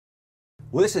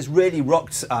Well, this has really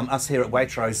rocked us here at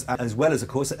Waitrose, as well as, of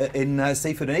course, in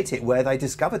Seafood and Eat It, where they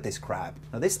discovered this crab.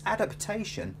 Now, this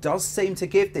adaptation does seem to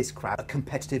give this crab a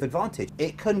competitive advantage.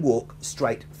 It can walk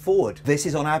straight forward. This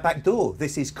is on our back door.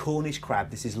 This is Cornish crab.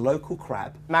 This is local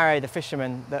crab. Mario, the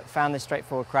fisherman that found this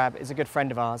straightforward crab, is a good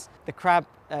friend of ours. The crab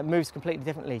moves completely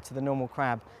differently to the normal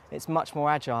crab. It's much more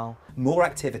agile. More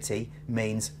activity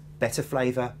means better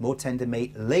flavour, more tender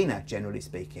meat, leaner, generally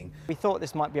speaking. We thought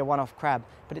this might be a one-off crab,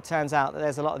 but it turns out that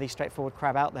there's a lot of these straightforward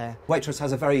crab out there. Waitrose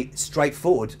has a very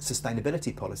straightforward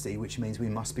sustainability policy, which means we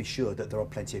must be sure that there are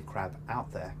plenty of crab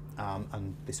out there,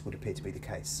 and this would appear to be the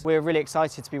case. We're really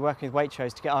excited to be working with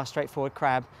Waitrose to get our straightforward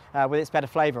crab with its better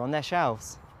flavour on their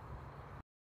shelves.